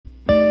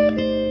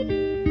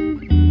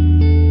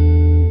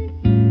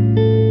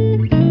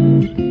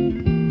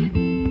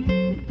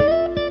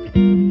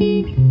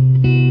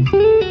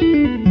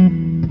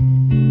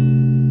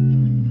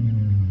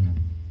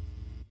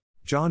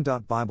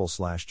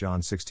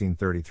John.Bible/John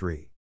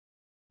 16:33.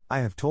 I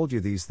have told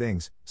you these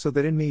things, so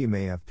that in me you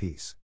may have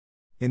peace.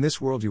 In this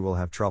world you will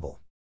have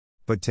trouble.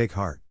 But take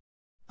heart.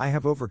 I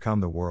have overcome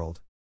the world.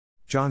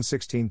 John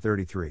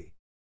 16:33.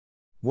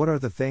 What are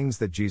the things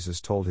that Jesus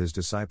told his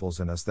disciples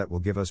and us that will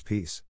give us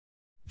peace?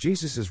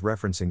 Jesus is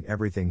referencing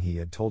everything he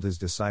had told his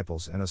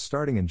disciples and us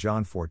starting in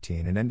John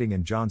 14 and ending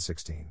in John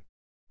 16.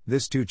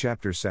 This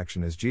two-chapter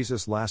section is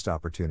Jesus' last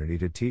opportunity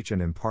to teach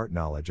and impart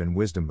knowledge and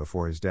wisdom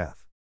before his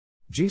death.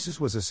 Jesus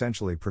was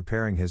essentially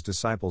preparing his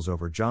disciples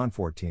over John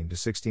 14 to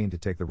 16 to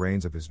take the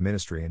reins of his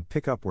ministry and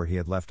pick up where he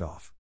had left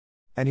off.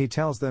 And he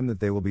tells them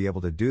that they will be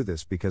able to do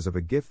this because of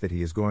a gift that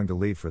he is going to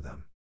leave for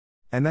them.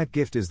 And that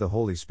gift is the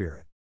Holy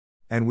Spirit.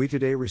 And we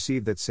today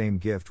receive that same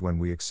gift when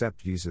we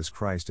accept Jesus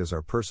Christ as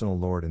our personal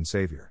Lord and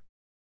Savior.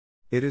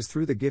 It is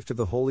through the gift of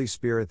the Holy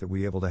Spirit that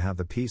we are able to have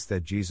the peace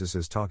that Jesus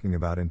is talking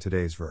about in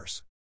today's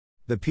verse.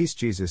 The peace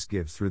Jesus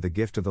gives through the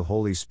gift of the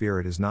Holy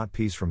Spirit is not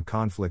peace from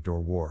conflict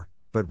or war,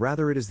 but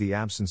rather it is the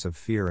absence of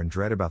fear and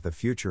dread about the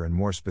future, and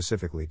more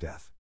specifically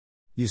death.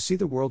 You see,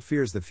 the world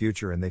fears the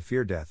future and they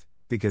fear death,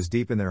 because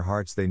deep in their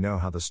hearts they know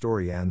how the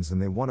story ends and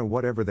they want to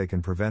whatever they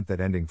can prevent that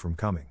ending from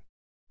coming.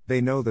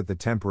 They know that the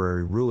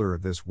temporary ruler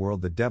of this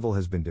world, the devil,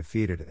 has been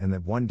defeated, and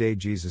that one day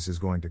Jesus is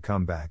going to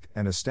come back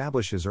and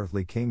establish his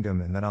earthly kingdom,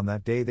 and that on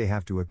that day they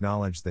have to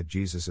acknowledge that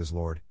Jesus is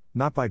Lord,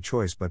 not by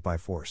choice but by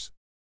force.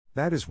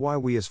 That is why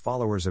we as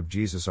followers of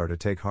Jesus are to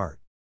take heart.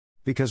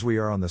 Because we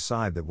are on the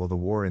side that will the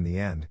war in the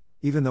end,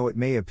 even though it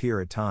may appear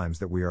at times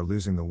that we are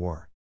losing the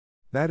war.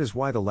 That is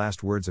why the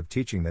last words of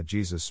teaching that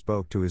Jesus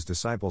spoke to his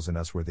disciples and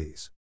us were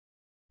these.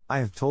 I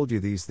have told you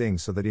these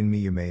things so that in me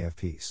you may have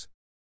peace.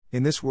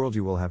 In this world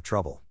you will have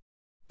trouble.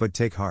 But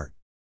take heart.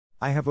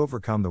 I have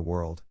overcome the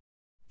world.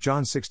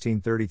 John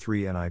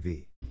 16:33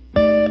 NIV.